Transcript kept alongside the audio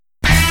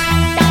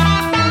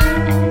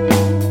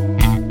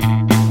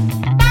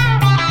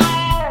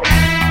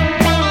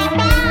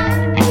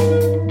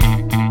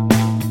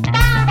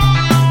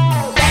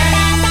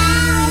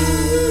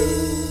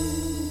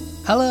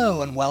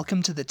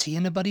welcome to the Tea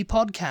and a Buddy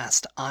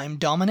podcast. I'm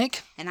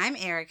Dominic. And I'm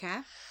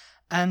Erica.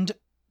 And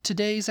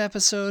today's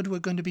episode, we're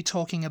going to be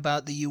talking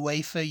about the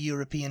UEFA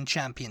European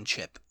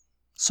Championship.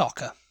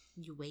 Soccer.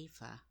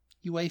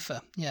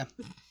 UEFA, yeah.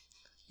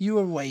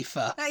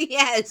 UEFA.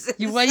 Yes.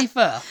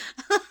 UEFA.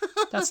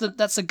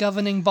 That's the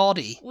governing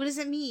body. What does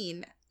it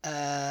mean?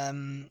 I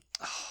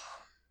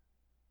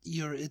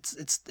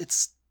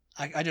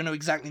don't know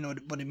exactly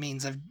what it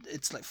means.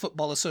 It's like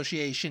Football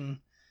Association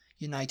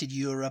United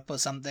Europe or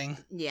something.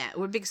 Yeah,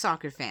 we're big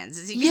soccer fans.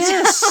 As you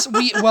Yes,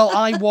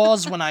 I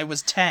was when I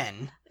was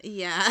 10.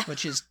 Yeah.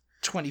 Which is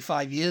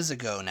 25 years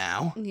ago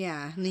now.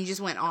 Yeah, and you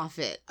just went off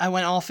it. I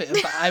went off it.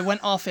 But I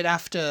went off it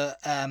after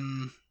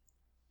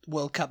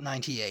World Cup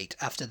 '98.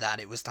 After that,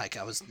 it was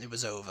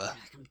over.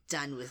 I'm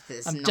done with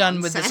this. I'm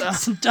done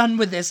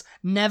with this.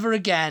 Never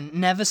again.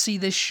 Never see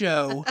this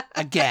show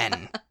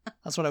again.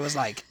 That's what I was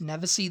like.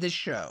 Never see this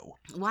show.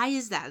 Why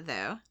is that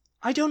though?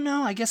 I don't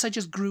know. I guess I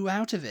just grew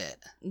out of it.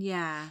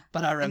 Yeah.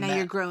 But I remember. And now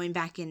you're growing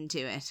back into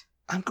it.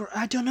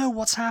 I don't know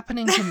what's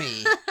happening to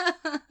me.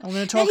 I'm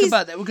going to talk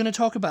about that. We're going to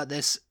talk about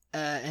this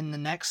in the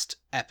next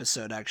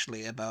episode,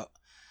 actually, about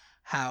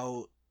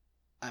how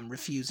I'm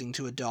refusing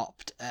to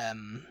adopt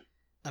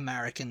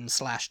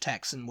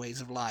American/Texan ways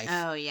of life.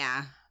 Oh,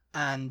 yeah.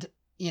 And,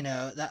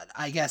 that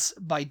I guess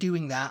by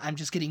doing that, I'm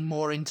just getting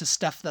more into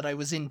stuff that I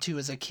was into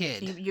as a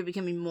kid. You're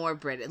becoming more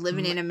British.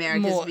 Living in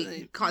America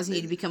is causing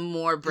you to become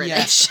more British.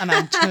 Yes, and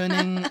I'm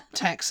turning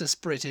Texas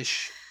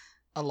British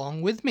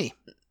along with me.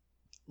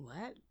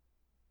 What?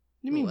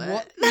 You mean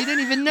what? You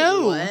don't even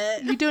know.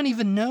 What? You don't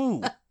even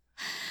know.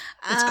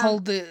 It's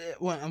called and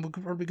we're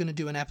probably going to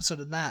do an episode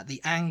of that, the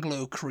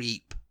Anglo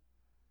Creep.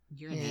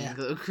 You're an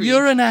Anglo Creep.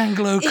 You're an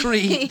Anglo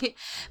Creep.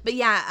 But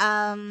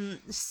yeah,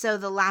 so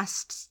the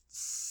last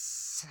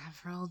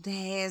several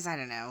days, I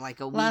don't know, like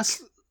a week.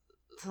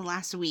 The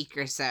last week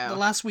or so. The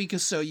last week or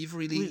so, you've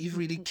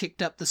really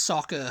kicked up the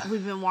soccer.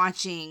 We've been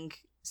watching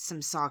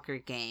some soccer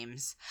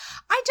games.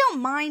 I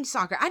don't mind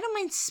soccer. I don't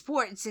mind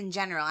sports in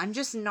general. I'm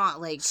just not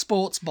like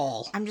sports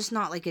ball. I'm just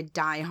not like a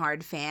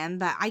diehard fan,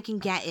 but I can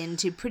get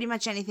into pretty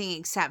much anything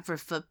except for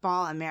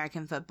football,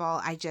 American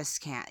football. I just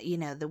can't.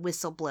 The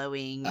whistle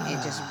blowing.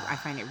 I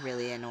find it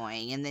really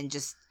annoying, and then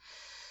just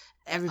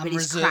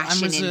everybody's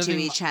crashing into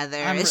each other.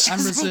 I'm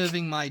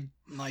reserving my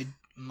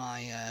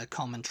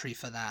commentary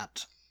for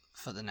that.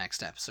 For the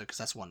next episode, because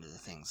that's one of the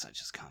things I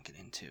just can't get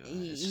into.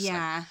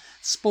 Yeah. Like,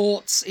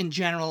 sports in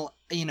general,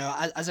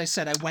 as I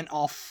said, I went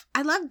off.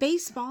 I love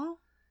baseball.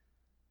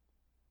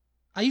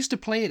 I used to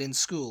play it in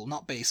school,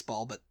 not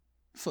baseball, but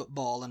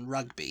football and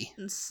rugby.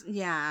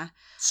 Yeah.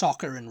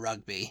 Soccer and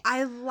rugby.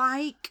 I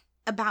like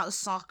about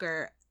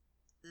soccer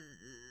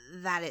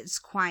that it's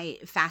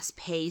quite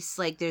fast-paced.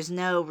 Like, there's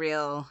no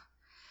real...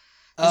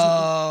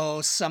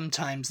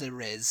 sometimes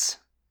there is.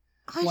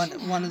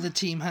 One of the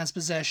team has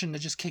possession, they're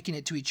just kicking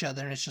it to each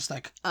other, and it's just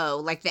like...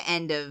 Oh, like the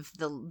end of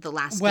the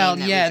last game. Well,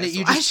 yeah, that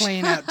you're just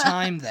playing out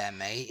time there,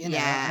 mate.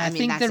 Yeah, and I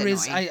think that's there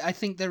is. annoying. I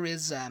think there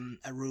is a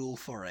rule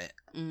for it.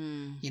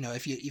 Mm.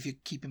 If you're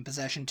keeping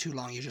possession too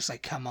long, you're just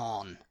like, come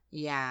on.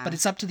 Yeah. But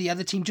it's up to the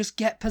other team. Just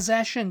get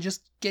possession.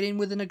 Just get in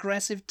with an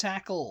aggressive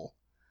tackle.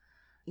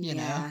 You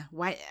know?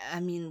 Why? I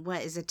mean,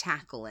 what is a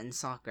tackle in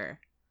soccer?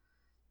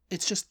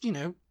 It's just,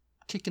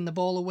 kicking the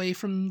ball away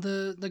from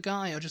the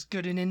guy or just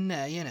getting in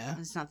there,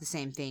 It's not the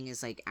same thing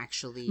as like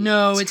actually it's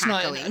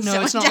not.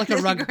 No, it's not like a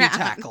rugby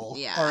tackle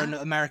yeah. or an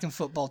American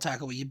football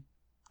tackle where you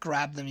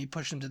grab them, you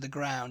push them to the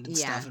ground and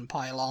stuff and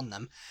pile on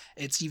them.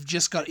 You've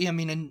just got,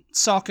 in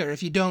soccer,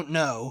 if you don't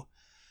know,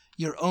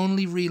 you're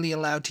only really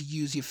allowed to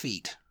use your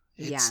feet.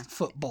 It's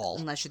football.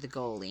 Unless you're the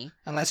goalie.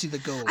 I mean,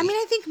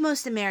 I think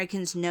most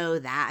Americans know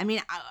that. I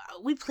mean,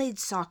 we played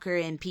soccer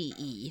in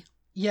PE.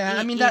 Yeah,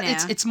 I mean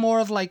it's more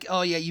of like,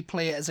 oh yeah, you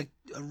play it as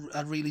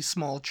a really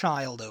small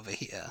child over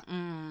here,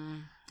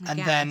 and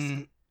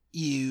then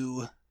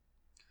you,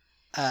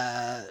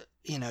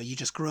 you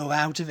just grow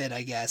out of it,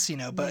 I guess,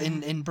 But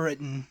in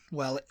Britain,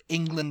 well,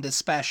 England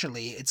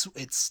especially,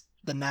 it's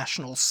the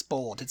national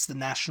sport, it's the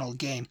national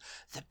game,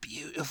 the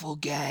beautiful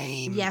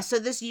game. Yeah, so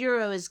this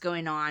Euro is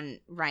going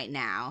on right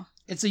now.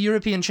 It's a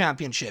European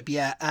Championship.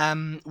 Yeah,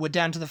 we're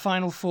down to the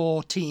final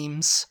 4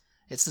 teams.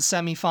 It's the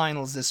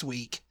semi-finals this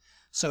week.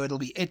 So it'll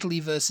be Italy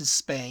versus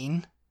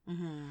Spain,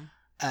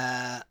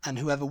 and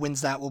whoever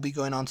wins that will be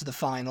going on to the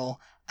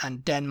final,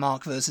 and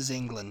Denmark versus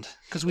England.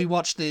 Because we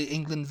watched the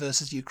England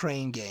versus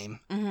Ukraine game,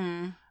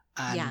 and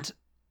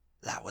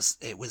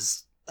it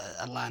was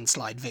a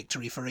landslide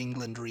victory for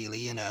England,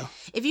 really,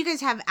 If you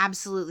guys have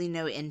absolutely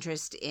no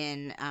interest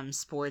in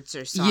sports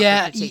or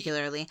soccer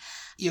particularly...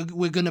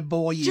 we're going to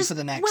bore you for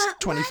the next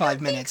 25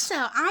 minutes. So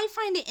I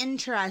find it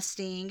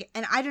interesting,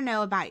 and I don't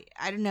know,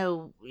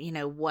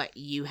 what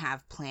you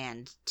have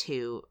planned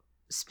to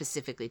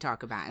specifically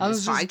talk about in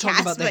this podcast. I was just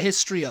talking about the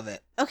history of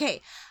it.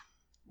 Okay.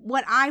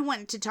 What I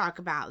want to talk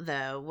about,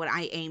 though, what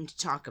I aim to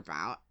talk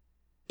about,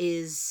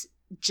 is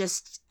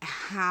just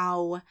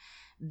how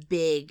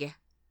big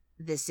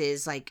this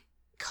is, like,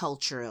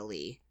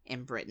 culturally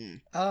in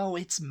Britain? Oh,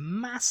 it's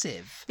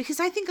massive. Because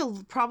I think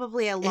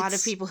probably a lot of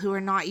It's- people who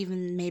are not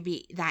even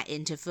maybe that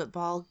into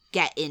football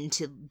get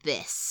into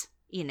this,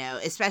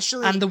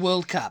 especially... And the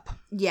World Cup.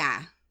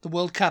 Yeah. The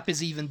World Cup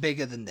is even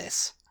bigger than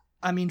this.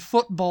 I mean,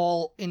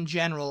 football in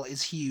general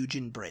is huge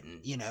in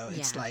Britain.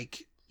 It's Yeah.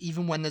 like,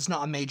 even when there's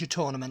not a major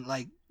tournament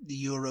like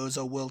the Euros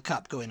or World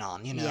Cup going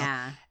on,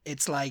 Yeah.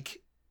 it's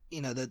like,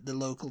 the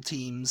local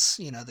teams,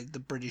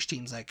 the British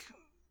teams like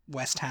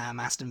West Ham,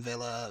 Aston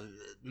Villa,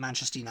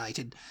 Manchester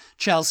United,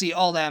 Chelsea,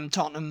 all them,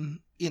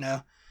 Tottenham,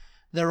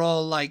 they're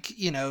all like,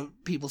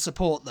 people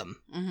support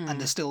them and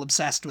they're still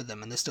obsessed with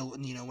them and they're still,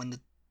 when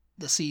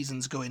the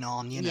season's going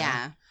on,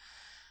 Yeah.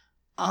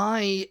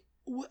 I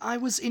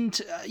was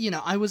into,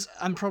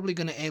 I'm probably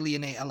going to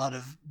alienate a lot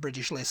of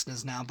British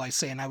listeners now by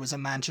saying I was a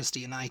Manchester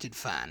United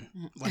fan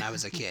when I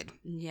was a kid.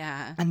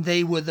 Yeah. And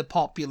they were the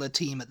popular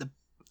team at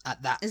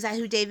that. Is that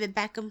who David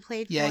Beckham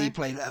played for? Yeah, he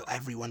played,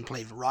 everyone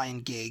played, Ryan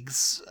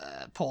Giggs,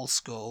 Paul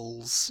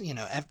Scholes,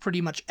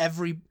 pretty much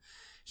every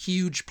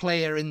huge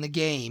player in the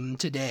game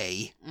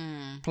today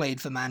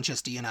played for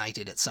Manchester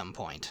United at some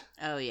point.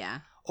 Oh, yeah.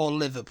 Or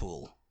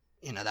Liverpool,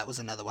 that was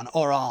another one,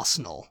 or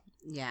Arsenal.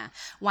 Yeah.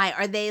 Why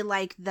are they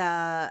like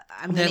the?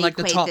 They're like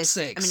the top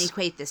six. I'm going to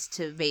equate this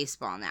to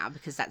baseball now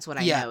because that's what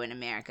I Yeah. know in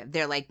America.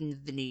 They're like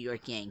the New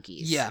York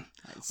Yankees. Yeah.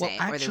 Let's Well, say,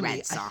 actually, or the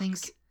Red Sox. I think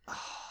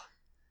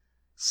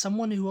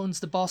someone who owns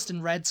the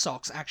Boston Red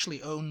Sox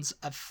actually owns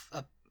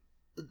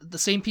the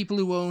same people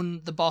who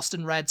own the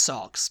Boston Red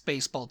Sox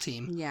baseball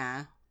team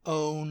Yeah.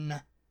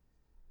 own.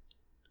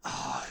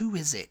 Who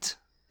is it?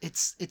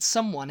 It's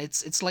someone.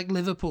 It's like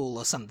Liverpool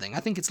or something.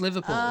 I think it's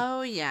Liverpool.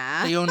 Oh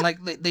yeah. They own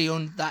they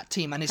own that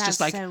team, and it's just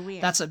like so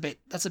weird. that's a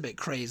bit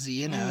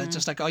crazy, It's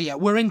just like, oh yeah,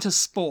 we're into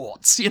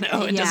sports, It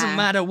doesn't Yeah.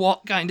 matter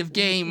what kind of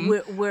game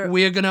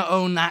we're gonna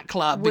own that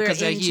club because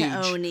they're into huge.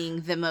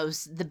 owning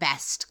the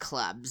best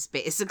clubs,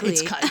 basically.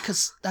 It's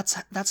because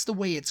that's the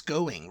way it's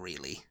going,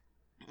 really.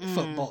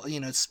 Football,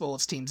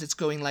 sports teams. It's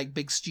going like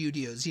big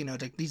studios,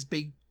 like these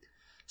big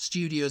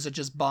studios are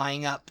just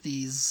buying up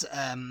these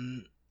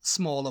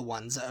smaller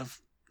ones that have,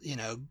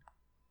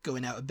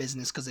 going out of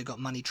business because they've got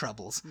money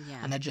troubles,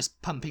 Yeah. and they're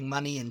just pumping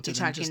money into You're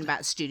them. talking just,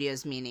 about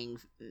studios meaning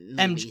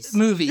movies.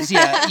 movies,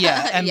 yeah,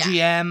 Yeah.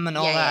 MGM and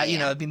all Yeah, that,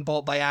 yeah. have been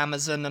bought by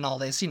Amazon and all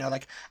this,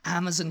 like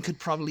Amazon could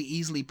probably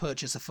easily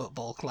purchase a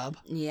football club,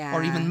 Yeah.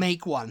 or even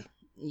make one,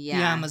 Yeah.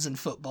 the Amazon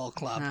Football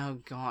Club, Oh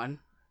God.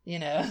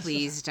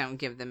 Please don't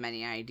give them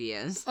any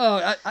ideas.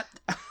 Oh,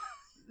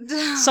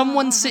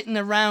 someone's sitting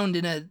around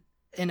in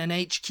an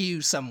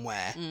HQ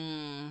somewhere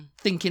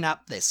thinking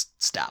up this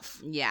stuff,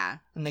 Yeah.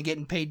 and they're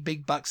getting paid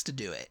big bucks to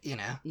do it,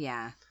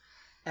 Yeah.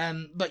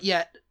 But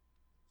yet,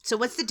 So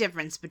what's the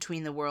difference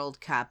between the World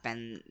Cup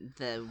and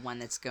the one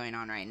that's going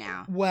on right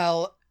now?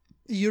 well,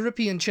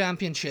 European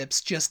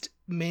Championships just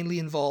mainly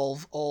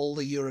involve all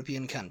the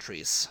European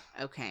countries,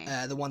 Okay.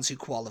 the ones who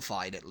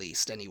qualified at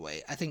least,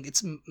 anyway. I think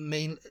it's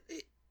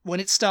when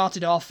it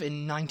started off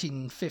in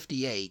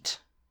 1958.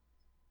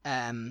 The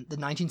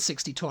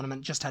 1960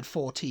 tournament just had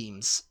 4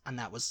 teams, and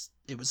it was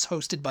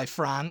hosted by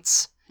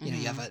France. You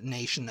have a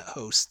nation that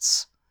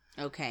hosts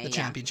Okay. the Yeah.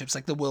 championships,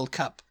 like the World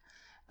Cup,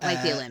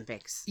 Like the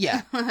Olympics.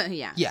 yeah.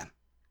 Yeah. Yeah.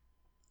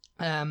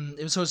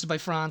 It was hosted by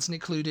France and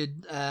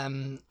included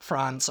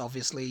France,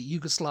 obviously,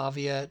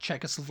 Yugoslavia,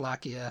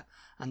 Czechoslovakia,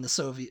 and the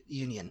Soviet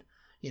Union.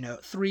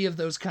 3 of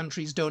those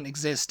countries don't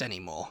exist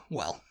anymore.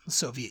 Well, the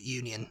Soviet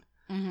Union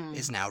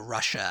is now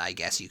Russia, I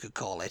guess you could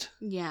call it.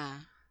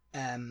 Yeah.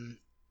 And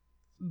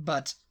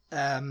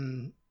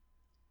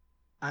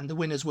the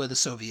winners were the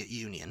Soviet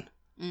Union.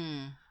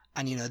 And,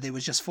 there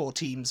was just 4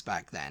 teams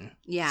back then.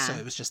 Yeah. So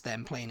it was just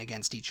them playing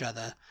against each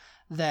other.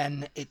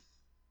 Then it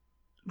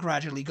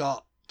gradually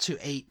got to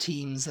 8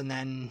 teams, and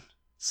then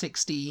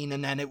 16,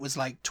 and then it was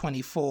like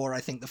 24, I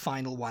think, the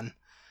final one.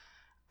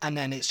 And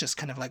then it's just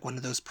kind of like one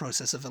of those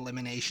process of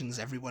eliminations.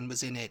 Everyone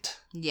was in it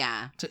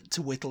Yeah.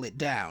 to whittle it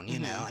down,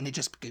 and it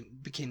just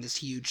became this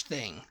huge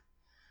thing.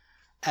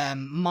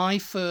 My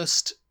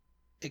first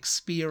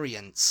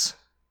experience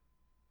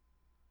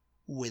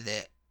with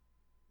it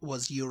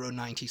was Euro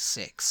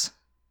 96.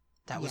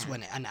 That was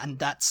when it, and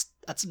that's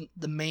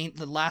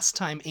the last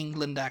time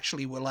England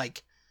actually were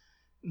like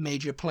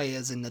major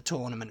players in the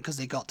tournament, because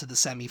they got to the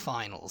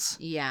semi-finals.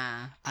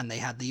 Yeah. And they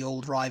had the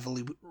old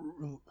rivalry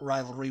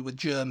with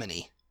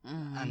Germany,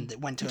 and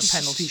it went to a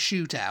penalty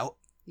shootout.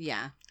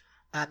 Yeah.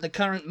 The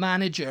current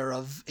manager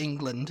of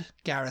England,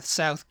 Gareth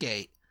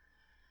Southgate,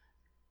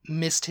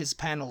 missed his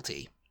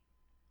penalty.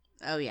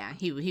 Oh yeah,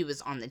 he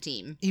was on the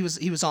team. He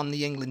was on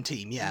the England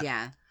team, yeah.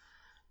 Yeah.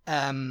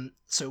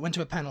 So it went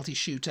to a penalty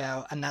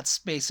shootout, and that's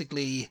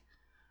basically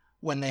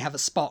when they have a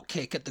spot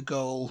kick at the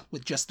goal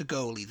with just the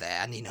goalie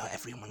there, and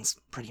everyone's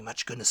pretty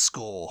much going to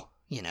score,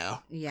 Yeah.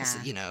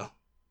 'cause,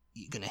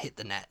 you're going to hit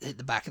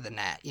the back of the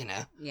net,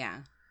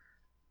 Yeah.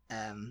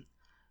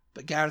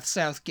 But Gareth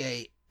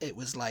Southgate, it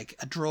was like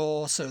a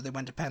draw, so they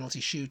went to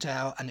penalty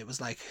shootout, and it was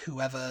like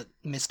whoever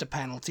missed a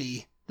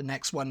penalty, the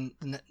next one,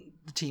 the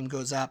team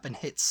goes up and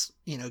hits,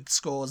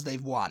 scores,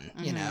 they've won,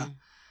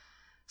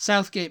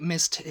 Southgate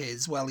missed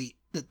his. Well,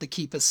 that the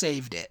keeper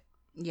saved it.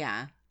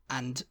 Yeah.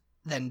 And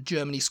then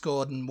Germany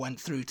scored and went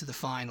through to the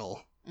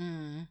final.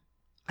 And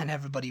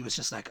everybody was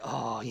just like,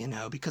 oh,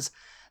 because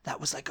that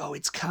was like, oh,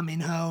 it's coming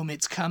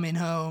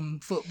home,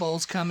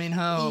 football's coming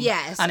home.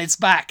 Yes. And it's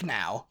back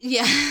now.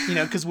 Yeah.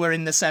 Because we're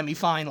in the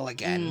semi-final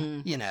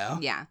again,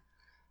 Yeah.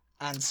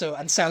 And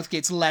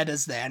Southgate's led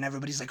us there, and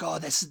everybody's like, oh,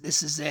 this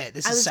is it.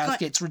 This is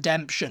Southgate's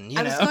redemption,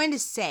 I was going to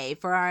say,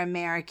 for our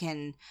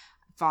American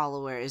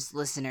followers,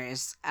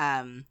 listeners,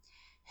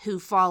 who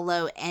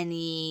follow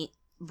any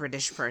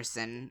British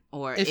person,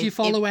 or if you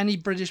follow any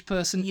British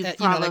person, like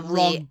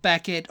Rob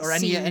Beckett or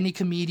any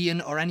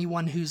comedian or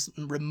anyone who's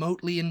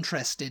remotely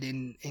interested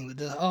in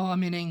England, oh,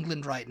 I'm in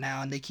England right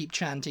now, and they keep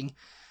chanting,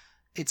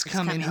 it's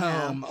coming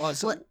home. Or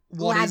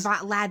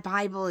Lad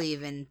Bible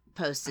even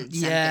posted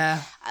something.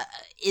 Yeah.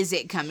 Is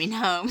it coming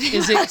home?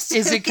 Is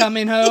it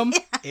coming home?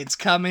 Yeah. It's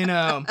coming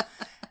home.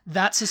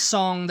 That's a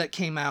song that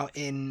came out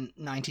in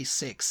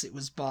 96. It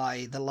was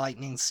by the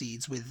Lightning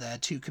Seeds with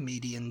two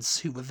comedians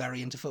who were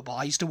very into football.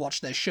 I used to watch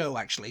their show,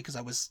 actually,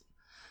 because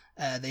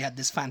they had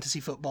this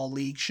fantasy football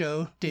league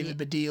show, David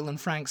Baddiel and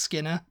Frank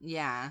Skinner.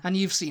 Yeah. And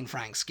you've seen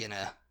Frank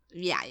Skinner.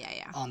 Yeah.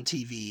 On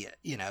TV,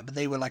 but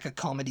they were like a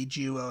comedy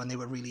duo, and they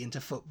were really into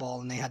football,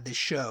 and they had this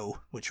show,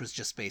 which was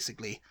just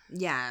basically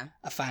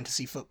a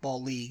fantasy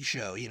football league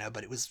show,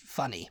 but it was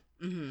funny.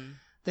 Mm-hmm.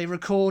 They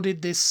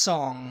recorded this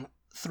song,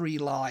 Three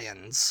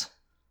Lions,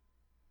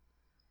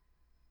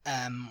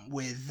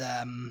 with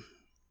the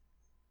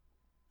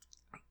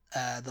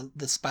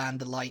band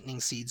The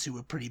Lightning Seeds, who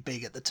were pretty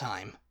big at the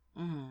time.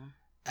 Mm-hmm.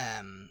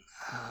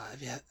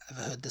 Have you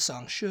ever heard the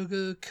song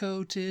Sugar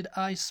Coated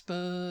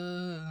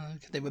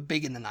Iceberg? They were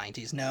big in the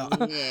 90s. No.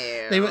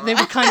 they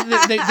were kind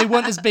of they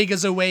weren't as big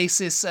as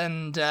Oasis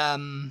and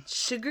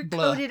Sugar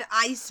Coated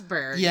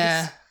Iceberg.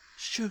 Yeah.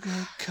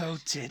 Sugar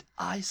Coated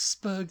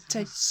Iceberg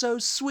tastes so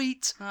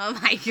sweet. Oh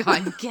my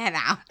god, get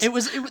out. It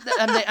was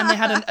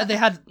and they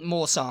had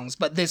more songs,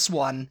 but this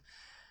one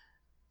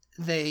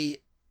they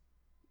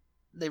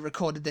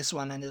recorded this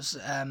one, and it was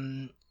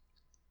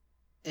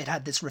it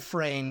had this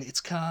refrain, it's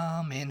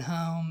coming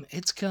home,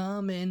 it's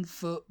coming,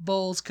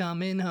 football's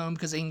coming home,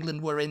 because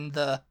England were in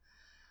the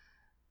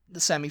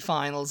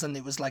semi-finals, and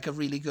it was like a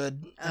really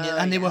good,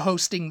 and they were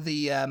hosting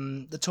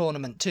the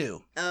tournament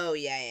too. Oh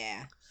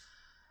yeah.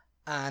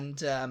 And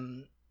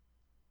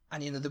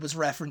there was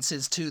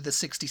references to the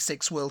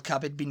 66 World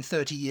Cup. It'd been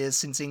 30 years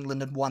since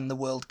England had won the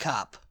World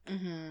Cup.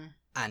 Mm-hmm.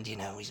 And,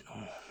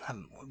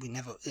 we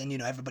never,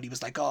 and, everybody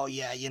was like, oh,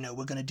 yeah,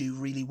 we're going to do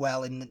really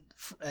well in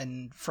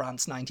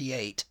France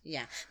 98.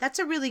 Yeah. That's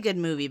a really good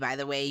movie, by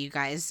the way, you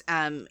guys.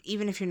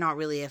 Even if you're not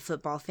really a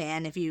football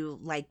fan, if you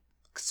like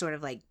sort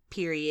of like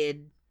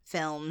period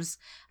films,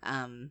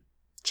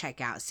 check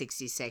out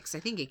 66. I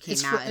think it came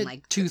out in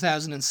like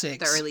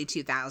 2006. The early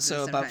 2000s.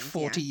 So about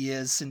 40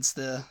 years since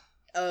England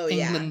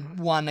England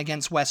won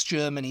against West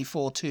Germany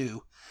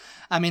 4-2.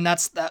 I mean,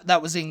 that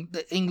was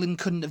England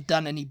couldn't have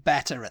done any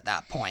better at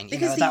that point.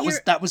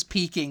 That was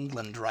peak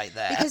England right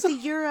there. Because the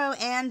Euro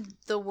and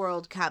the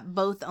World Cup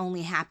both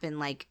only happen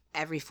like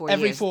every 4 years.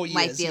 Every 4 years,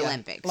 like the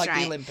Olympics, like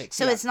right? the Olympics.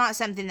 So it's not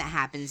something that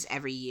happens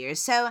every year.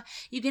 So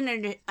you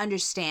can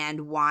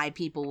understand why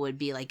people would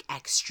be like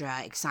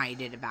extra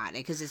excited about it,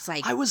 because it's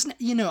like I'm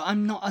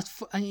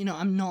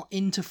not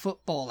into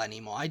football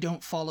anymore. I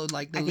don't follow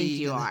like the league. I think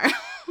you are.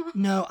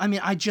 No, I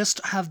mean I just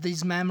have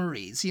these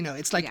memories.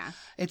 It's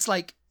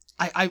like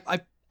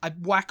I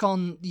whack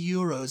on the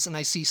Euros and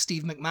I see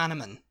Steve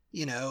McManaman,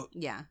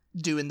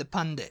 doing the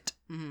pundit,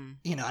 and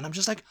I'm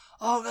just like,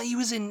 oh, he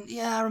was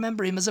I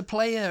remember him as a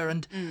player,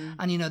 and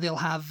they'll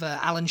have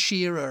Alan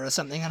Shearer or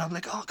something, and I'm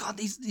like, oh god,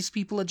 these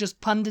people are just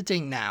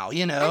punditing now, I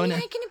mean,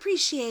 I can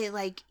appreciate,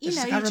 like, you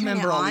turn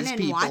it on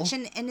and watch,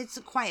 and it's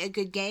quite a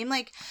good game.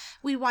 Like,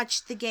 we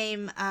watched the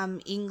game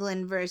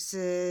England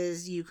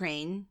versus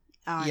Ukraine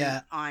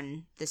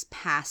on this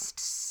past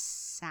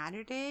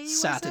Saturday,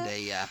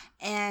 yeah.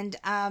 And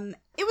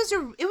it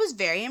was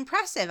very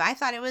impressive. I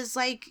thought it was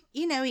like,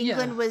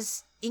 England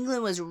was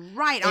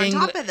right on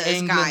top of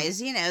those guys.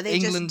 They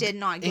just did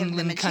not give them a chance.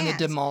 England kind of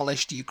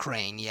demolished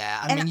Ukraine, yeah.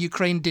 I mean,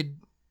 Ukraine did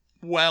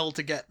well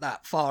to get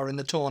that far in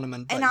the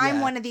tournament. But, and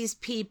I'm one of these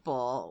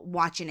people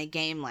watching a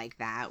game like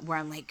that where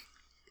I'm like,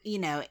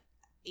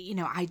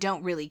 I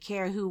don't really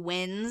care who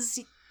wins.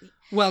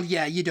 Well,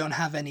 yeah, you don't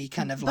have any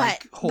kind of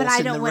horse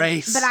in the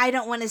race. But I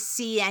don't want to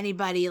see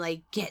anybody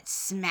like get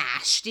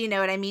smashed. You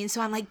know what I mean? So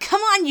I'm like, come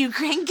on,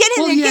 Ukraine, get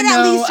in there, get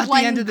at least one goal.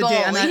 At the end of the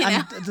day,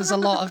 and there's a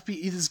lot of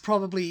people. There's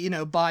probably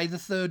by the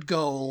third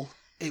goal,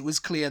 it was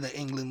clear that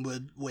England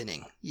were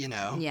winning.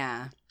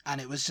 Yeah. And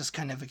it was just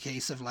kind of a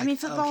case of like, I mean,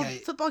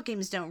 football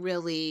games don't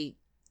really.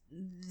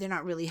 They're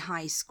not really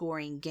high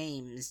scoring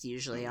games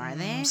usually, are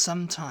they?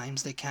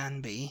 Sometimes they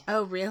can be.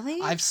 Oh, really?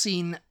 I've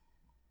seen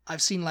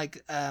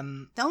like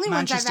the only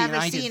Manchester ones I've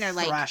ever United seen are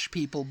like thrash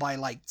people by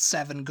like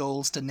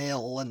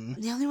 7-0, and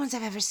the only ones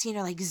I've ever seen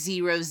are like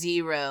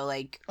 0-0,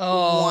 like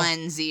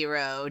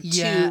 1-0,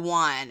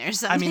 2-1 or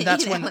something. I mean,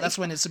 that's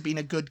when it's been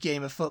a good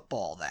game of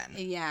football. Then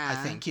yeah, I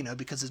think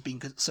because there's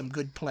been some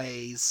good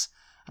plays,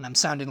 and I'm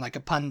sounding like a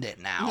pundit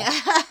now,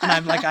 and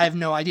I'm like, I have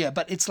no idea.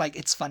 But it's like,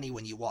 it's funny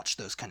when you watch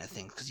those kind of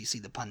things because you see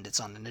the pundits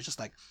on, and they're just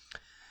like,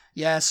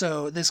 yeah,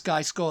 so this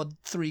guy scored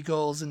 3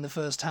 goals in the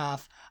first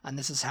half, and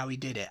this is how he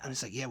did it. And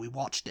it's like, yeah, we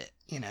watched it,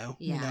 you know,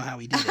 we know how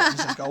he did it. And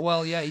it's like, oh,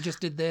 well, yeah, he just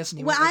did this. And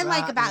he what went I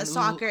like like that, about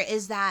soccer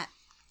is that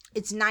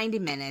it's 90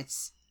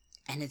 minutes.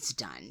 And it's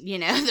done. You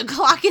know, the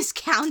clock is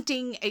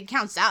counting. It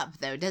counts up,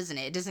 though, doesn't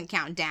it? It doesn't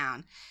count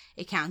down.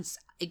 It counts.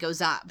 It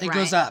goes up. It right?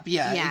 goes up,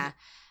 yeah. Yeah.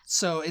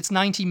 So it's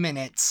 90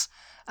 minutes,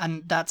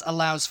 and that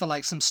allows for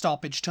like some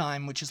stoppage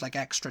time, which is like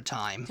extra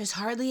time. There's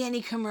hardly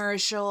any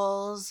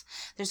commercials.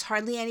 There's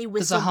hardly any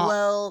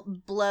whistle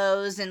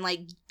blows, and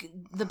like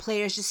the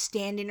players just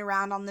standing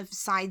around on the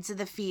sides of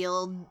the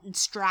field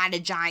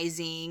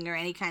strategizing or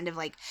any kind of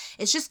like.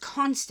 It's just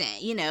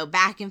constant, you know,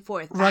 back and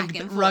forth, back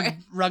and forth.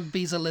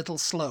 Rugby's a little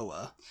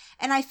slower,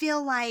 and I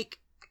feel like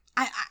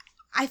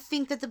I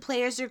think that the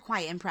players are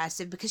quite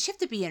impressive because you have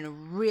to be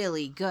in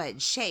really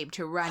good shape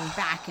to run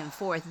back and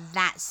forth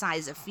that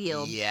size of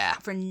field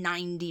for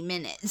 90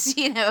 minutes,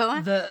 you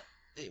know?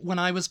 When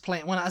I was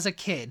playing, as a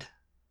kid,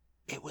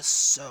 it was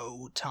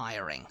so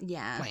tiring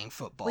playing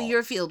football. Well,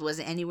 your field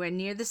wasn't anywhere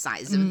near the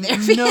size of their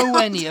field.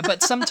 Nowhere near,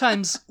 but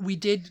sometimes we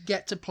did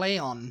get to play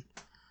on,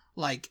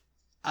 like,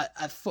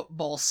 a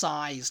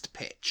football-sized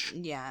pitch.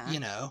 Yeah. You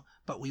know,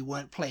 but we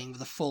weren't playing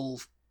with a full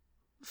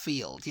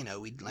field, you know,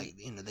 we'd like,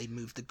 you know, they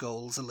moved the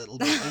goals a little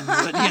bit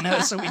inward, you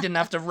know, so we didn't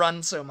have to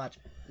run so much.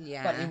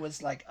 Yeah. But it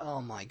was like,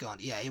 oh my God,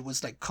 yeah, it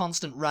was like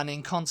constant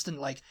running, constant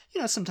like, you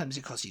know, sometimes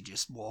of course you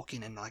just walk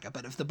in and like,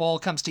 but if the ball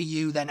comes to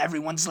you, then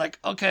everyone's like,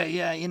 okay,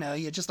 yeah, you know,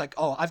 you're just like,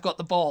 oh, I've got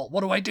the ball.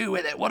 What do I do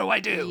with it? What do I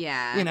do?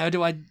 Yeah. You know,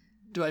 do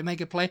I make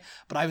a play?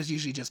 But I was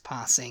usually just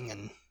passing,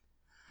 and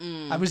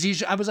I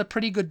was a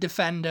pretty good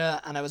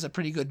defender, and I was a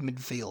pretty good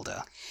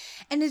midfielder.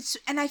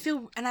 And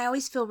I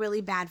always feel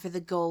really bad for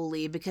the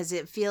goalie because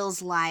it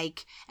feels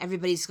like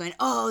everybody's going,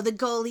 oh, the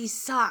goalie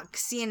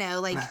sucks, you know,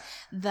 like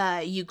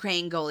the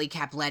Ukraine goalie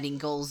kept letting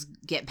goals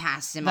get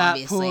past him, that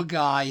obviously. Poor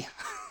guy.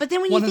 But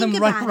then when you think about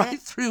it, one of them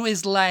right through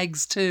his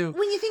legs too.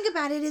 When you think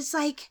about it, it's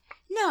like,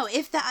 no,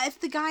 if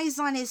the guys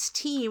on his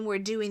team were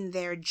doing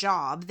their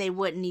job, they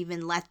wouldn't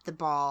even let the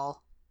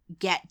ball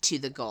get to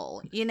the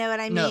goal. You know what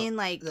I mean?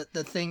 Like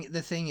the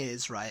thing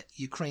is, right,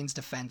 Ukraine's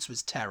defense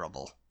was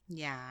terrible.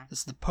 Yeah. This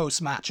is the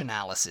post-match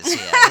analysis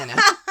here, you know.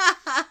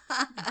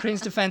 Ukraine's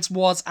defense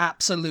was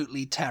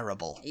absolutely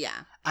terrible.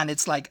 Yeah. And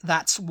it's like,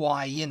 that's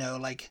why, you know,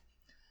 like...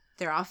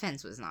 Their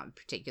offense was not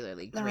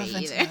particularly great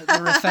either.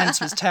 Their offense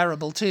was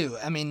terrible too.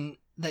 I mean,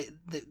 there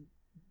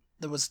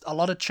was a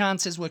lot of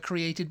chances were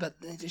created,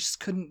 but they just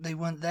couldn't, they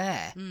weren't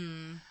there.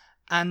 Mm.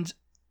 And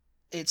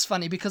it's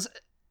funny because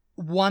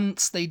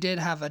once they did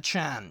have a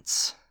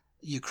chance...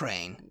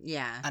 Ukraine,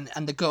 and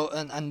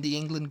the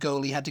England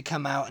goalie had to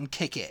come out and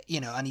kick it, you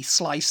know, and he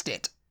sliced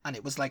it, and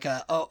it was like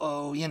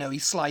you know, he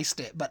sliced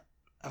it, but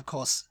of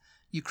course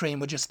Ukraine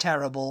were just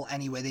terrible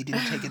anyway. They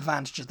didn't take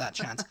advantage of that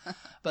chance,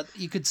 but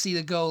you could see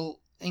the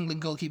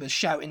England goalkeeper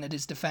shouting at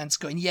his defense,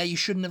 going, "Yeah, you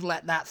shouldn't have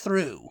let that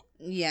through.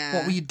 Yeah,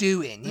 what were you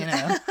doing?" You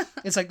know,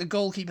 it's like the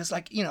goalkeeper's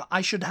like, you know,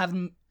 I should have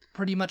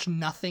pretty much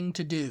nothing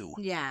to do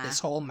this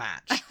whole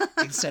match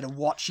instead of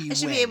watch you win. I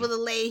should be able to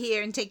lay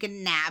here and take a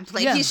nap.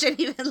 Like, you shouldn't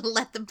even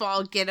let the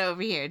ball get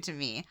over here to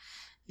me.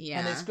 Yeah.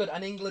 And it's good.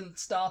 And England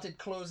started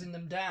closing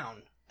them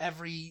down.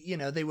 You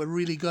know, they were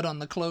really good on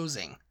the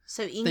closing.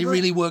 So England, they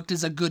really worked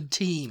as a good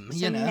team,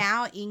 you know. So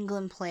now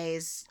England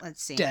plays,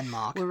 let's see.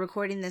 Denmark. We're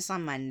recording this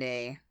on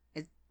Monday.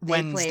 They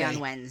play on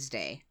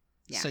Wednesday.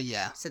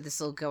 Yeah. So this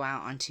will go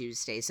out on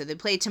Tuesday. So they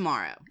play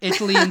tomorrow.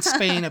 Italy and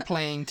Spain are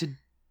playing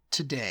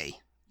today.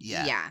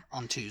 Yeah.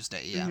 On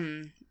Tuesday, yeah.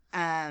 Mm-hmm.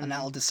 And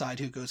that'll decide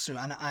who goes through.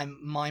 And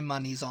my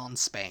money's on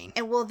Spain.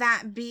 And will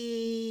that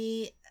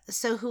be...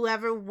 So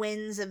whoever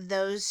wins of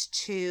those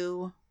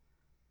two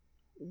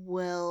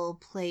will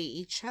play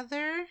each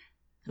other?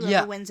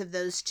 Whoever wins of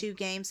those two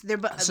games?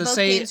 Both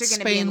games are going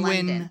to be in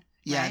London.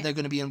 Yeah, right? They're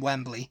going to be in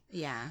Wembley.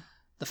 Yeah.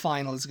 The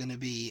final is going to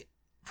be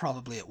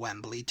probably at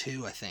Wembley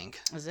too, I think.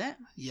 Is it?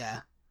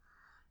 Yeah.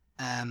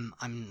 I'm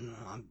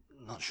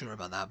not sure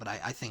about that, but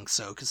I think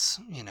so because,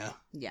 you know,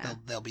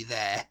 they'll be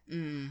there.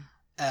 Mm.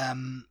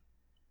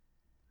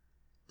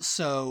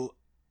 So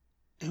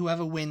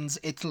whoever wins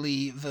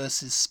Italy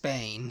versus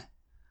Spain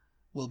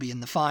will be in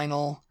the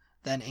final.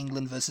 Then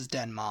England versus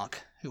Denmark,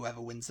 whoever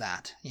wins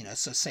that, you know.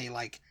 So say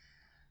like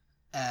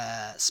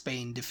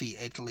Spain defeat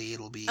Italy,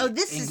 it'll be England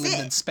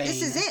and Spain.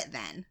 This is it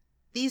then.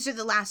 These are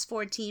the last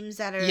 4 teams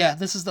that are... Yeah,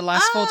 this is the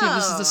last 4 teams.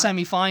 This is the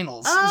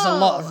semi-finals.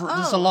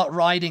 There's a lot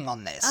riding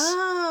on this.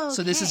 Oh, okay.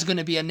 So this is going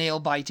to be a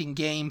nail-biting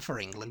game for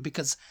England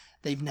because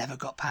they've never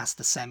got past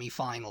the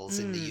semi-finals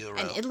in the Euro.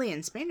 And Italy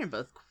and Spain are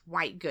both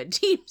quite good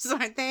teams,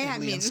 aren't they?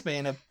 Italy and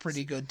Spain are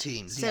pretty good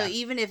teams. So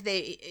even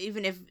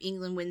if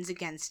England wins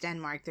against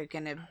Denmark, they're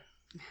going to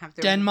have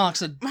their...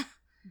 Denmark's a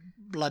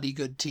bloody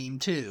good team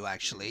too,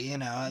 actually. You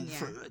know,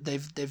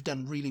 they've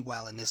done really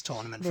well in this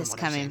tournament. This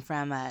coming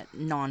from a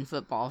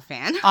non-football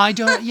fan. I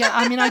don't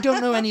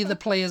know any of the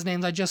players'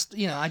 names. I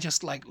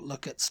just like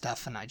look at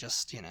stuff and I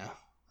just, you know,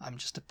 I'm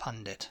just a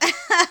pundit.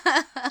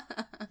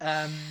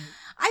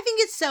 I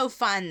think it's so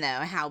fun, though,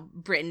 how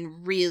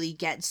Britain really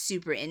gets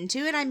super into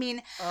it. I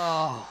mean,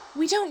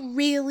 we don't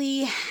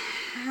really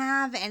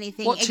have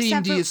anything. What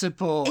team do you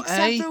support,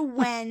 Except for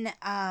when,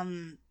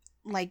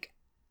 like,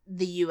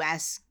 the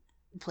U.S.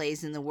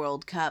 plays in the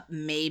World Cup.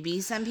 Maybe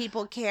some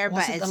people care,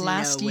 but it's nowhere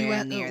near the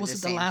same thing. Was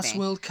it the last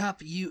World Cup?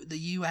 The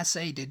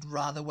USA did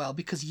rather well,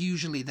 because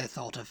usually they're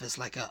thought of as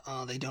like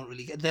they don't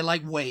really get... They're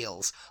like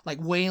Wales. Like,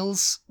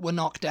 Wales were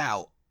knocked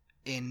out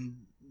in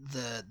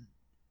the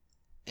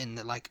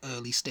like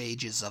early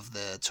stages of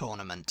the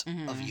tournament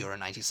of Euro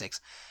 96.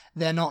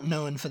 They're not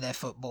known for their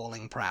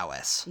footballing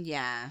prowess.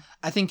 Yeah.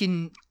 I think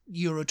in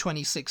Euro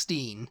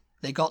 2016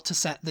 they got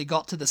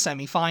to the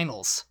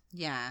semi-finals.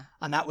 Yeah.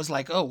 And that was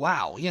like, oh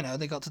wow,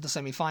 they got to the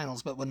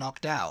semi-finals but were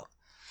knocked out.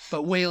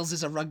 But Wales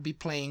is a rugby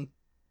playing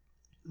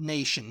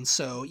nation,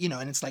 so,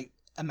 and it's like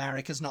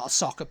America's not a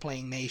soccer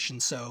playing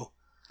nation, so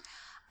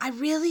I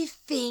really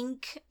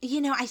think,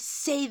 I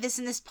say this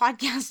in this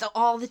podcast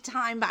all the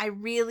time, but I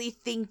really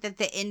think that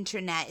the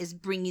internet is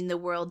bringing the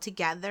world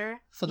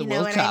together. For the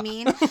World Cup. I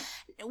mean?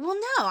 Well,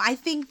 no, I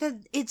think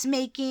that it's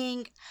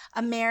making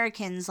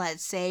Americans,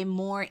 let's say,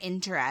 more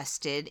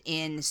interested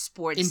in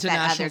sports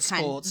international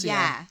sports,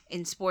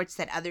 in sports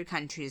that other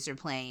countries are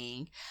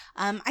playing.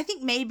 I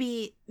think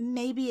maybe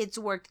it's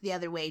worked the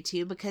other way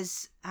too,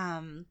 because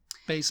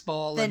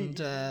baseball and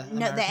the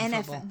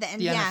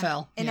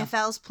NFL.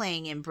 NFL's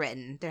playing in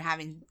Britain. They're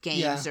having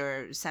games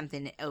or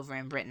something over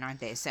in Britain, aren't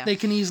they? So they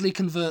can easily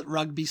convert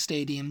rugby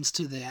stadiums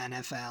to the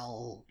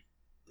NFL,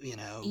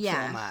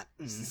 format.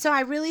 So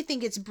I really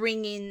think it's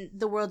bringing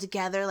the world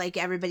together. Like,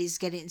 everybody's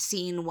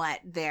seeing what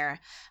their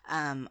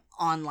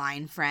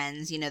online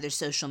friends, their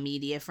social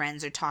media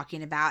friends are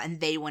talking about, and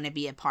they want to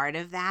be a part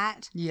of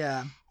that.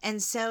 Yeah.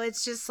 And so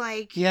it's just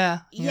like,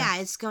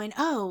 it's going,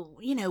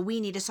 we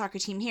need a soccer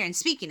team here. And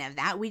speaking of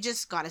that, we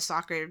just got a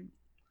team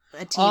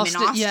in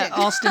Austin. Yeah,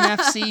 Austin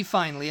FC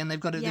finally, and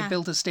they've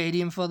built a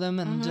stadium for them,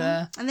 and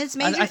it's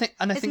major.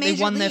 I think they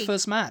won their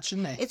first match,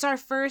 didn't they? It's our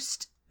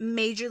first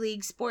major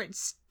league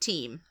sports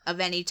team of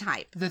any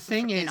type. The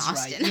thing is,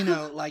 Austin.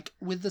 Right, like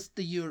with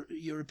the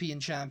European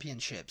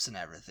Championships and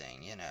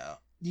everything,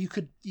 you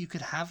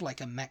could have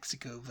like a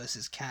Mexico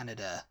versus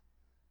Canada,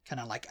 kind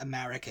of like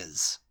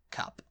America's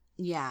Cup.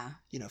 Yeah.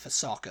 For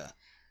soccer.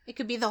 It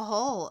could be the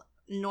whole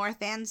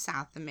North and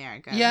South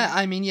America. Yeah,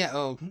 I mean,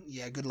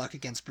 good luck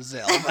against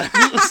Brazil. But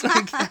it's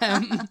like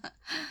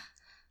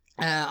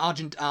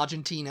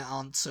Argentina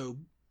aren't so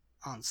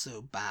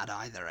bad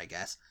either, I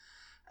guess.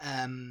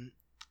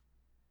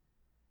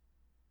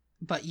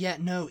 But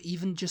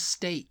even just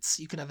states,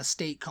 you could have a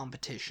state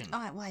competition.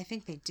 Oh, well, I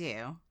think they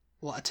do.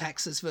 What, a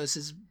Texas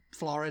versus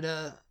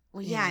Florida?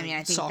 Well, yeah, I mean,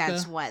 I think soccer?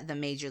 that's what the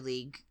Major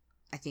League...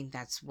 I think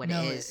that's what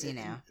it is,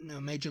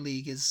 No, Major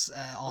League is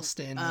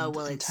Austin.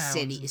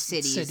 It's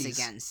cities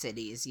against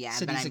cities, yeah.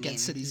 Cities but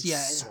against cities,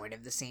 it's sort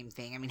of the same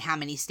thing. I mean, how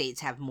many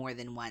states have more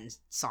than one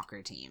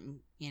soccer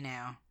team,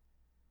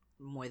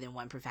 More than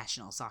one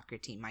professional soccer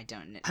team, I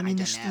don't know. I mean,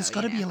 there's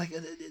got to be, like,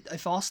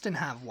 if Austin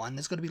have one,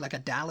 there's got to be, like, a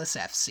Dallas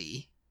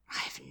FC. I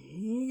have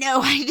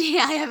no idea.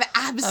 I have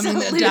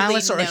absolutely a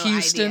Dallas or no a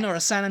Houston idea. or a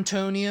San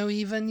Antonio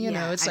even,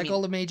 it's like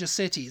all the major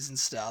cities and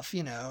stuff,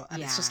 and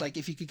it's just like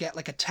if you could get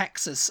like a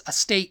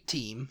state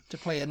team to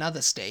play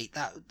another state,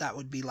 that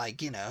would be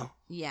like,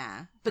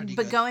 Yeah.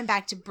 But going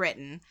back to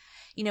Britain,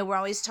 we're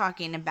always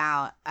talking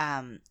about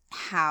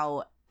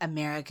how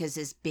America's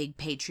this big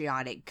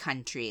patriotic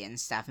country and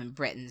stuff, and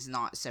Britain's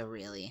not so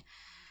really.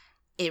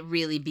 It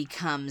really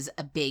becomes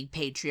a big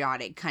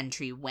patriotic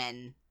country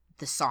when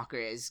the soccer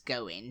is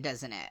going,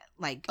 doesn't it?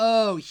 Like,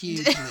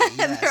 hugely.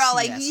 Yes, they're all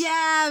like,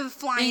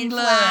 flying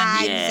England,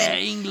 flags,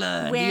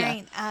 England,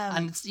 wearing,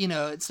 and it's,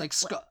 it's like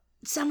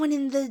someone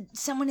in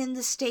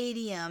the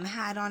stadium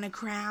had on a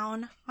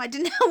crown. I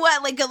didn't know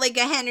what, like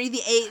a Henry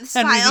VIII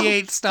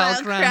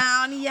style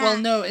crown. Yeah. Well,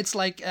 no, it's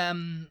like a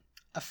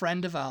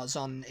friend of ours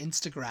on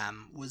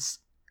Instagram was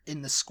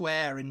in the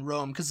square in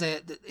Rome, because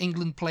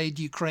England played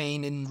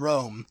Ukraine in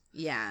Rome.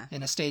 Yeah.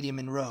 In a stadium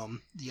in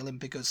Rome, the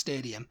Olimpico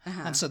Stadium.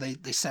 And so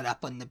they set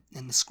up in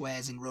the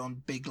squares in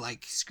Rome big,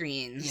 like,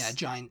 screens. Yeah,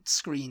 giant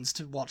screens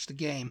to watch the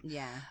game.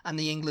 Yeah. And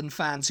the England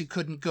fans who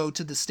couldn't go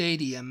to the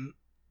stadium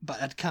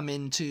but had come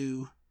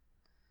into,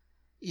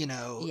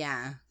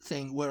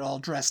 thing, were all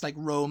dressed like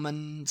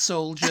Roman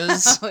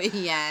soldiers. Oh,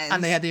 yes.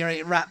 And they had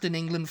their wrapped in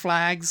England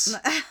flags.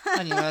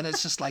 And, and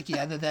it's just like,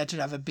 they're there to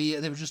have a beer.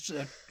 They were just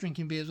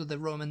drinking beers with the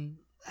Roman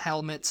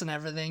helmets and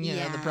everything,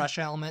 the brush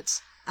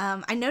helmets.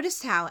 I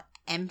noticed how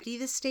empty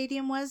the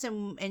stadium was,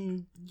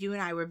 and you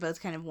and I were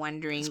both kind of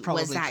wondering,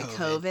 was that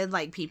COVID?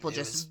 Like, people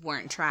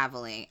weren't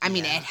traveling. I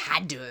mean, it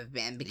had to have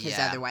been, because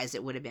otherwise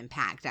it would have been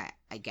packed,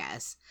 I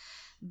guess.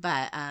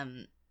 But,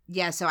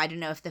 so I don't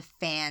know if the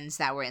fans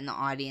that were in the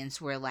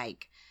audience were,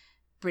 like,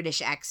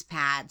 British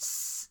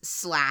expats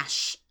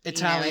 /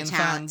 Italian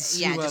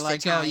fans who were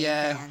like,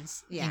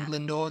 fans.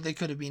 England, or they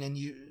could have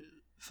been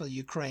for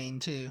Ukraine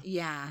too.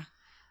 Yeah.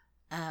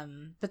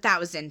 But that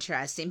was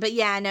interesting. But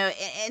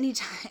any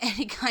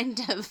kind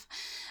of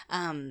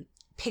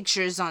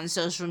pictures on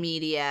social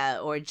media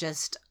or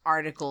just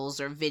articles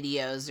or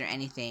videos or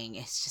anything,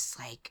 it's just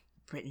like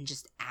Britain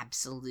just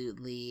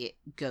absolutely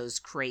goes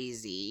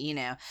crazy. You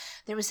know,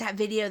 there was that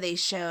video they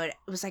showed. It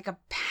was like a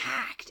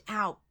packed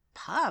out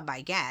pub,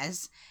 I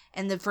guess,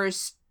 and the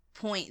first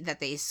point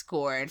that they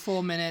scored,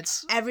 4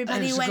 minutes,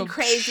 everybody went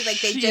crazy, like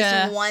they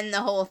just won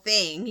the whole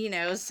thing. You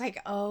know, it's like,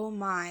 oh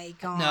my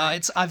god. No,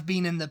 I've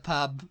been in the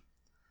pub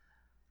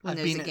when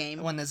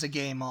there's a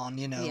game on,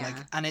 you know, like,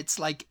 and it's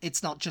like,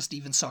 it's not just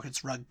even soccer,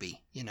 it's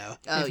rugby, you know.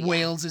 Oh, if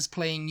Wales is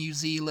playing New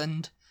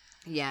Zealand,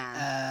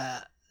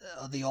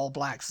 or the All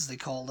Blacks as they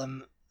call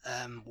them,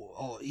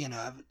 or, you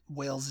know,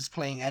 Wales is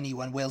playing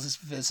anyone, Wales is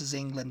versus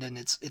England, and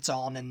it's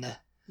on in the,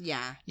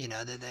 you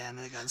know, they're there,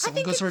 and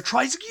someone goes for a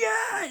try,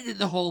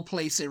 the whole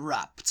place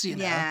erupts, you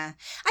know. Yeah,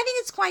 I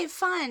think it's quite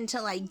fun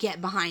to like get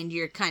behind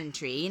your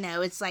country, you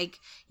know. It's like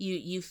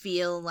you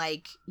feel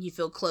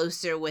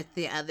closer with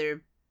the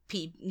other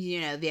people, you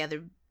know, the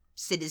other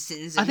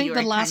citizens of your country. I think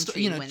the last,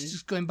 you know,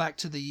 just going back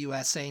to the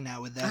USA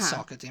now with their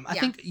soccer team, I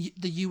think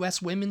the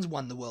US women's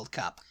won the World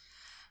Cup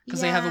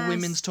because they have a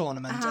women's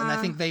tournament, and I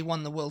think they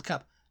won the World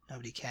Cup.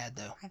 Nobody cared,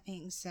 though. I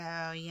think so,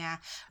 yeah.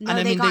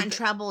 No, they got in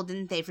trouble,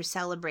 didn't they, for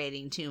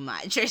celebrating too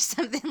much or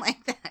something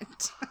like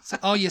that.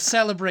 Oh, you're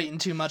celebrating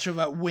too much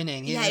about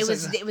winning. Yeah, it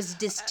was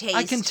distasteful.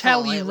 I can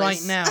tell you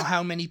right now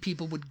how many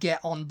people would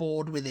get on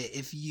board with it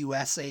if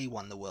USA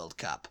won the World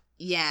Cup.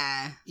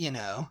 Yeah. You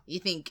know? You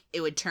think it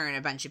would turn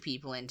a bunch of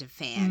people into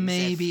fans?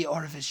 Maybe,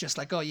 or if it's just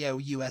like, oh yeah,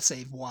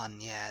 USA won.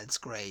 Yeah, it's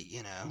great,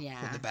 you know?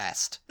 Yeah. We're the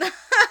best.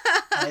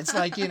 It's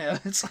like, you know,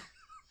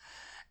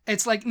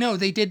 it's like, no,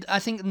 they did, I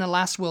think in the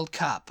last World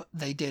Cup,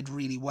 they did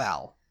really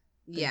well.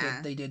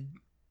 They did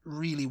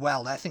really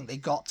well. I think they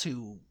got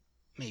to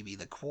maybe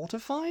the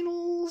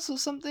quarterfinals or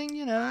something,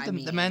 you know,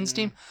 the men's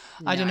team.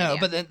 I don't know,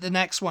 but the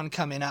next one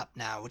coming up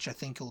now, which I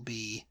think will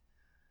be,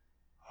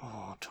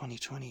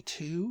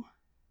 2022?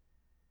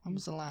 When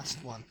was the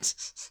last one?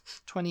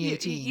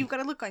 2018. You've got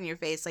to look on your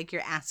face like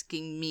you're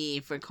asking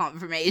me for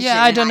confirmation.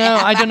 Yeah, I don't know.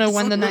 I don't know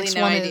when the next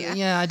one is.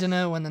 Yeah, I don't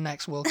know when the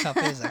next World Cup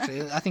is,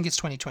 actually. I think it's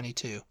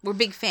 2022. We're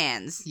big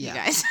fans, you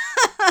guys.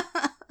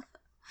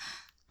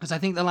 Because I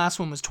think the last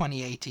one was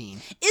 2018.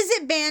 Is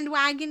it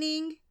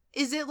bandwagoning?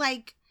 Is it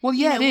like... Well,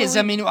 yeah, it is.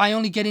 I mean, I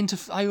only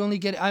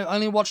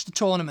watch the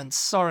tournaments.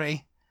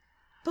 Sorry.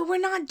 But we're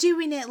not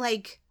doing it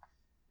like...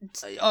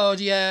 Oh,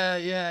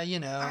 yeah, you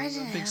know,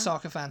 big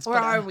soccer fans. Or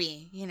are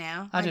we, you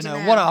know? I don't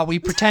know. What are we,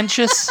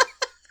 pretentious?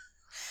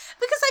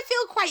 Because I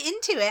feel quite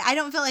into it. I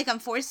don't feel like I'm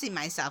forcing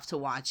myself to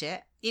watch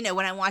it. You know,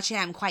 when I'm watching it,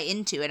 I'm quite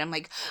into it. I'm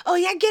like, oh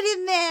yeah, get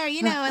in there,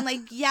 you know, and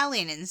like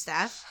yelling and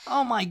stuff.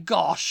 Oh my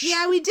gosh.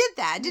 Yeah, we did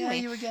that, didn't we?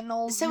 Yeah, you were getting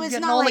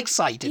all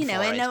excited, you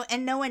know, for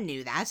and no one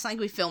knew that. It's not like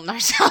we filmed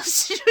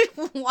ourselves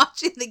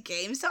watching the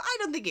game, so I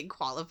don't think it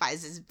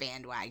qualifies as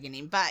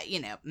bandwagoning, but,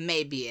 you know,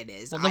 maybe it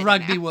is. Well, the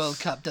Rugby World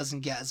Cup doesn't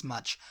get as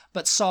much,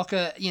 but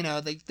soccer, you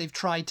know, they've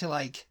tried to,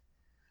 like,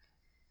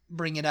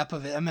 bring it up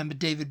of it. I remember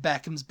David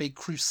Beckham's big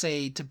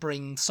crusade to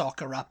bring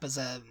soccer up as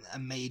a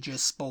major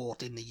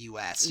sport in the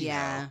US, you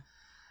know,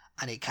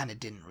 and it kind of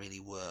didn't really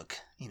work,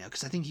 you know,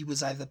 because I think he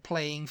was either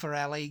playing for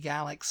LA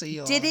Galaxy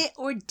or... Did it?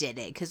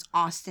 Because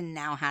Austin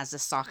now has a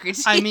soccer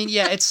team. I mean,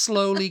 yeah, it's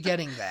slowly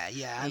getting there,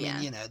 yeah. I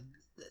mean, you know,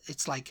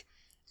 it's like,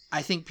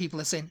 I think people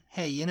are saying,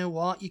 hey, you know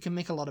what? You can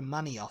make a lot of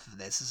money off of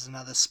this. This is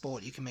another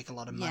sport you can make a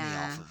lot of money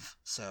off of,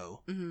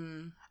 so...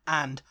 Mm-hmm.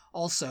 And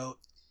also...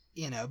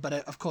 You know, but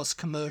of course,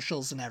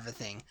 commercials and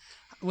everything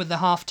with the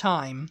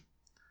halftime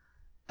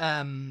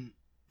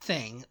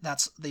thing.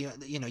 That's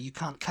you know, you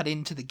can't cut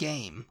into the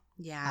game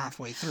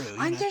halfway through.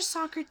 Aren't there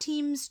soccer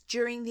teams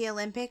during the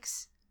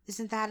Olympics?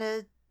 Isn't that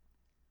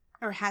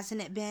or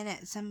hasn't it been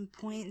at some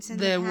points in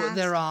the past?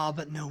 There are,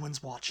 but no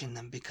one's watching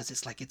them because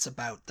it's like it's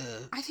about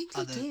the I think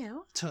they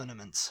do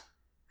tournaments.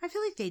 I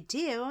feel like they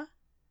do.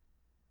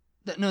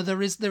 No, there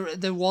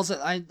was.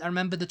 I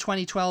remember the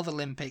 2012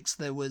 Olympics.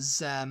 There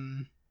was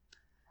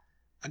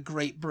a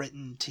Great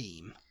Britain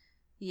team.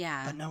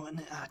 Yeah. But no,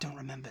 I don't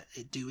remember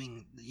it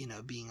doing, you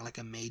know, being like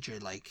a major,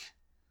 like,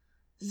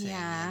 thing,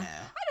 yeah. You know?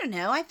 I don't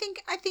know. I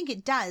think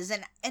it does.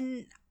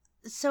 And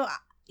so,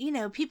 you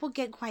know, people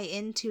get quite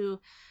into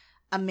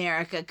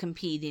America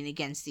competing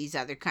against these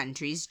other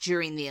countries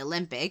during the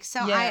Olympics.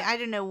 So I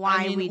don't know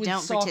why we don't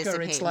soccer,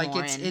 participate it's like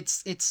more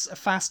it's a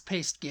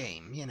fast-paced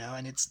game, you know,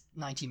 and it's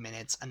 90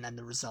 minutes and then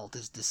the result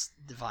is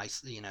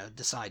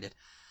decided.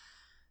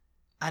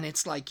 And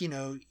it's like, you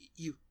know,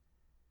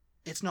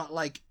 it's not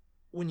like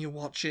when you're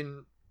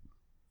watching,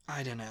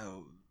 I don't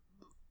know,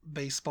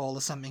 baseball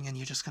or something, and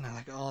you're just kind of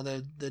like, oh,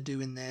 they're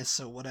doing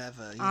this or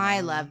whatever. You know? I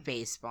love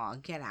baseball.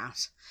 Get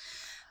out.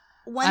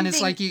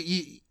 It's like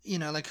you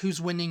know, like who's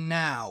winning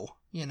now,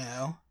 you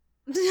know.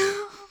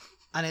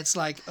 And it's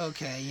like,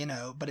 okay, you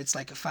know, but it's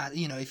like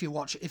you know, if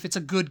it's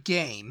a good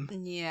game,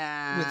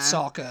 with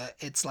soccer,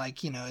 it's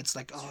like, you know, it's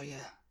like, oh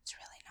yeah, it's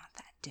really not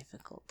that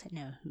difficult to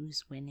know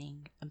who's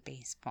winning a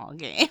baseball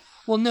game.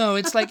 Well, no,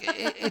 it's like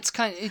it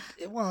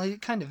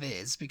kind of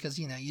is, because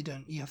you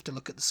have to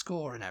look at the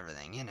score and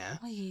everything, you know.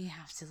 Well, you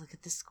have to look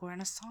at the score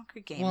in a soccer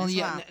game. Well, as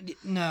yeah, well.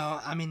 no,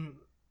 I mean,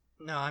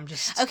 no, I'm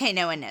just Okay.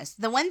 No one knows.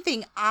 The one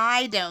thing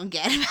I don't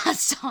get about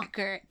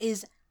soccer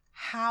is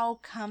how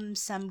come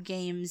some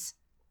games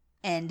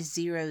end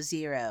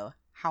 0-0?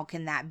 How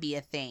can that be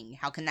a thing?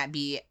 How can that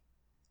be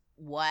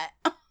what?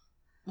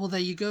 Well, there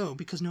you go,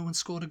 because no one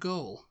scored a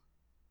goal.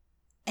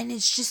 And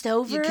it's just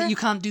over? You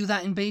can't do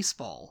that in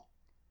baseball.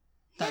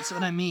 That's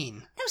what I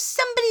mean. No,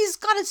 somebody's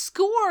got to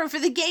score for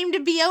the game to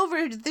be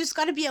over. There's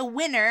got to be a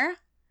winner.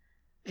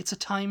 It's a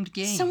timed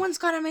game. Someone's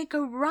got to make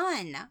a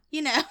run,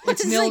 you know?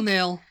 It's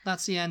 0-0.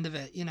 That's the end of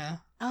it, you know?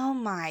 Oh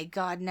my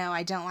God, no,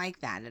 I don't like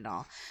that at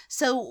all.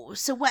 So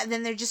what?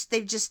 Then they've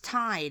just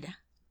tied.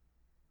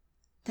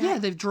 Yeah,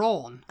 they've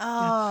drawn.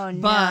 Oh, you know?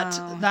 no.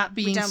 But that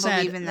being we don't said,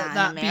 believe in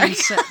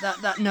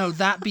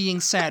that being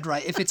said,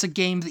 right, if it's a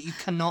game that you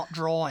cannot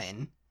draw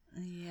in,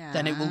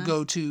 then it will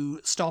go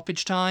to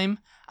stoppage time,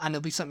 and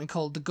it'll be something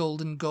called the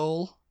golden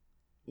goal.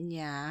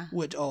 Yeah.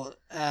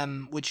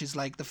 Which is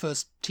like the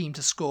first team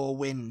to score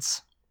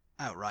wins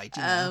outright.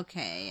 You know?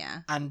 Okay,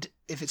 yeah. And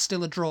if it's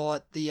still a draw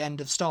at the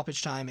end of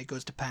stoppage time, it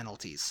goes to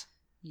penalties.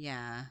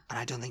 Yeah. And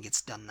I don't think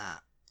it's done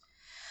that.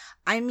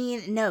 I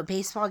mean, no,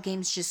 baseball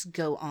games just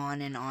go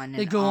on and on and on.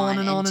 They go on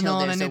and on and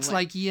on, and there's it's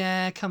like,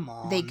 yeah, come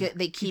on. They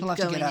keep People have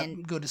going to get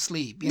in. Go to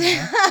sleep, you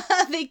know?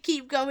 They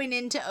keep going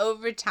into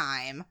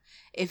overtime.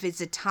 If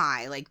it's a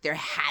tie, like there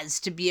has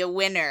to be a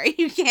winner.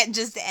 You can't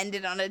just end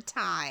it on a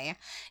tie.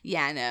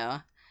 Yeah,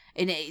 no.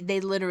 And they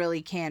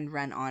literally can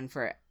run on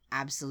for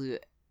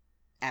absolute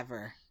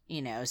ever,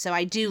 you know. So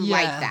I do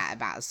like that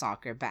about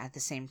soccer, but at the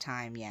same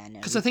time, yeah, no.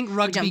 Because I think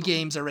rugby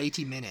games are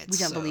 80 minutes.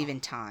 We don't believe in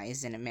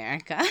ties in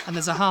America. And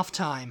there's a half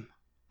time.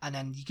 And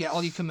then you get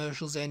all your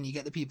commercials in, you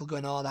get the people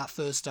going, oh, that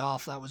first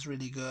half, that was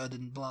really good,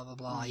 and blah, blah,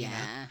 blah, you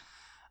know.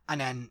 And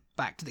then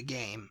back to the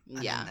game.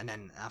 And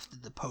then after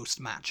the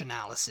post-match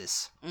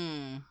analysis.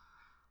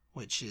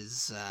 Which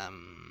is, I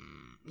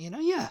mean,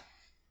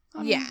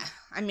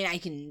 I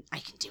can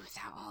do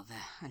without all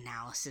the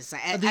analysis.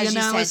 As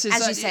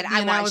you said,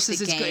 I watched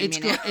the game.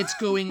 It's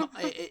going,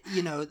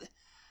 you know,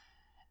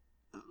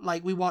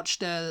 like we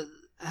watched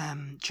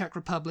Czech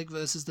Republic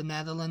versus the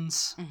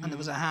Netherlands, and there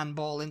was a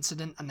handball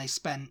incident, and they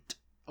spent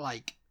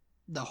like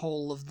the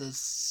whole of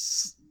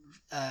this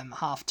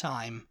half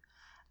time,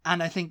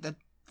 and I think that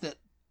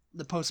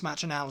the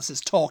post-match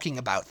analysis talking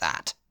about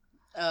that.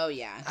 Oh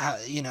yeah.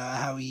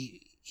 How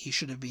he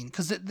should have been,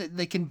 because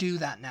they can do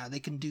that now.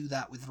 They can do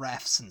that with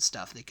refs and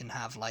stuff. They can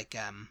have like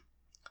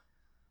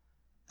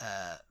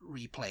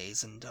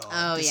replays and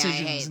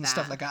decisions and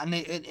stuff like that. And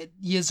it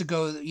years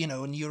ago, you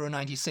know, in Euro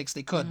 96,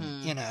 they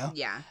couldn't. You know.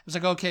 Yeah. It was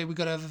like, okay, we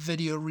got to have a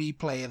video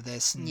replay of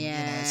this. And, they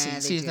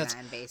do that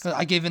in baseball.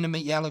 I gave him a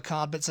yellow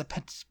card, but it's a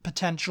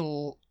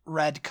potential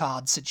red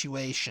card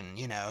situation.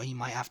 You know, he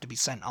might have to be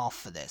sent off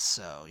for this.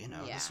 So, you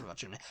know, this is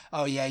what you're.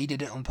 Oh yeah, he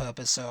did it on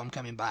purpose. So I'm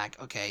coming back.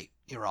 Okay,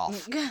 you're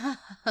off.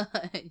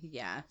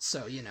 Yeah.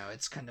 So, you know,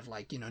 it's kind of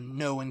like, you know,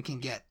 no one can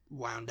get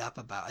wound up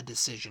about a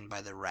decision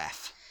by the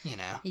ref. You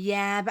know.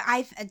 Yeah, but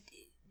I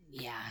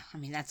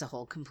mean, that's a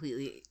whole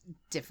completely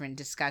different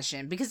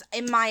discussion, because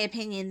in my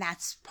opinion,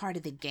 that's part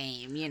of the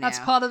game, you know. That's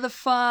part of the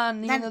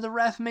fun. You know, the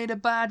ref made a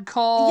bad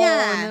call.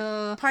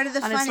 Yeah. Part of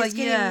the fun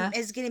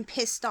is getting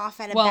pissed off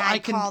at a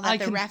bad call that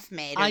the ref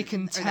made. I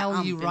can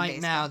tell you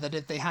right now that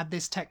if they had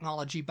this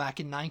technology back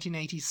in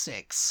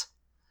 1986,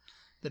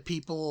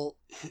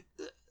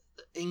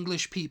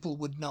 English people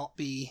would not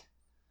be,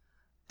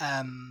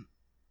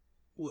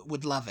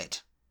 would love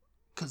it,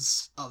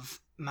 because of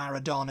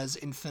Maradona's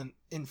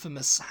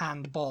infamous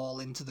handball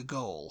into the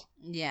goal.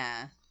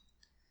 Yeah.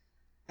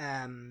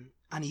 And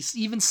he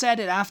even said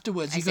it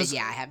afterwards. He goes, I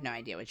have no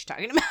idea what you're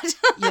talking about.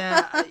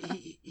 Yeah,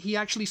 he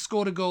actually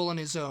scored a goal on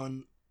his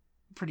own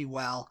pretty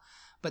well,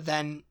 but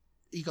then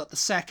he got the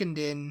second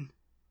in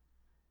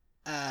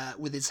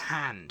with his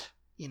hand.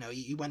 You know,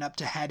 he went up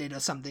to head it or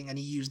something, and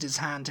he used his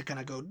hand to kind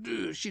of go,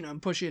 you know, and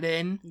push it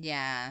in.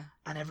 Yeah.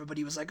 And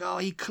everybody was like, oh,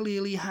 he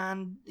clearly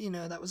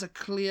that was a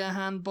clear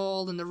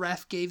handball, and the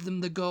ref gave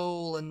them the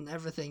goal and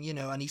everything, you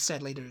know. And he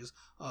said later,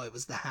 it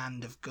was the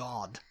hand of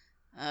God.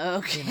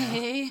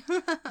 Okay.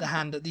 You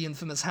know, the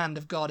infamous hand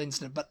of God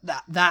incident. But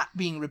that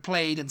being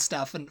replayed and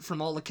stuff, and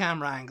from all the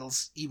camera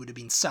angles, he would have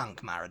been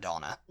sunk,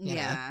 Maradona. You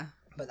know?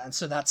 But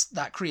so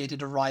that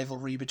created a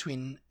rivalry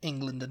between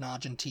England and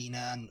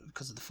Argentina, and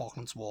because of the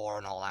Falklands War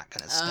and all that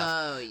kind of stuff.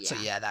 Oh yeah. So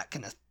yeah, that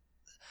kind of.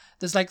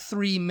 There's like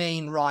three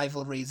main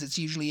rivalries. It's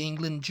usually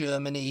England,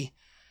 Germany,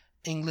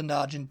 England,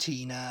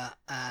 Argentina,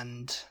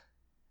 and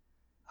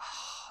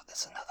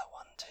there's another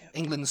one too.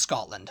 England,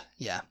 Scotland.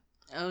 Yeah.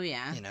 Oh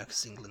yeah. You know,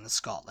 because England and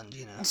Scotland.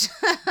 You know,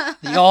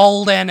 the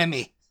old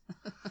enemy.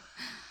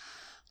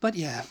 But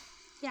yeah.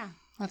 Yeah.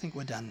 I think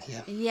we're done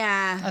here.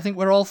 Yeah. I think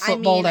we're all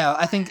footballed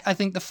out. I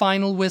think the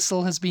final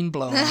whistle has been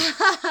blown.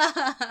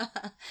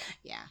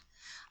 Yeah.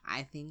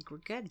 I think we're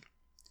good.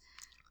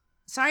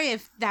 Sorry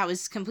if that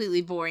was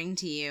completely boring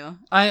to you.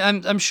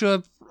 I'm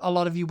sure a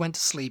lot of you went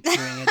to sleep during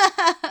it,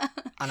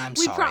 and I'm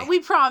sorry. We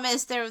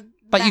promise there.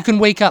 But you can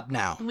wake up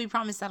now. We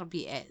promise that'll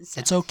be it. So.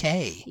 It's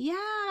okay.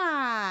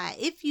 Yeah.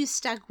 If you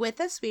stuck with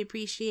us, we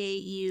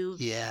appreciate you.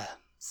 Yeah.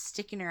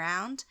 Sticking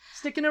around.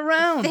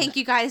 Thank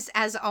you guys,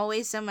 as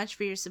always, so much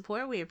for your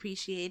support. We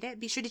appreciate it.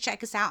 Be sure to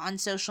check us out on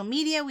social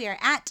media. We are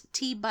at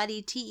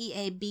TButty,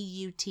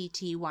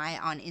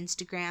 TEABUTTY on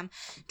Instagram,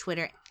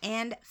 Twitter,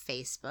 and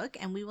Facebook.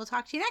 And we will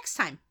talk to you next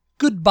time.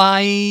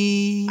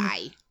 Goodbye.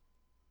 Bye.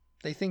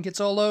 They think it's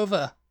all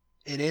over.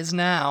 It is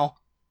now.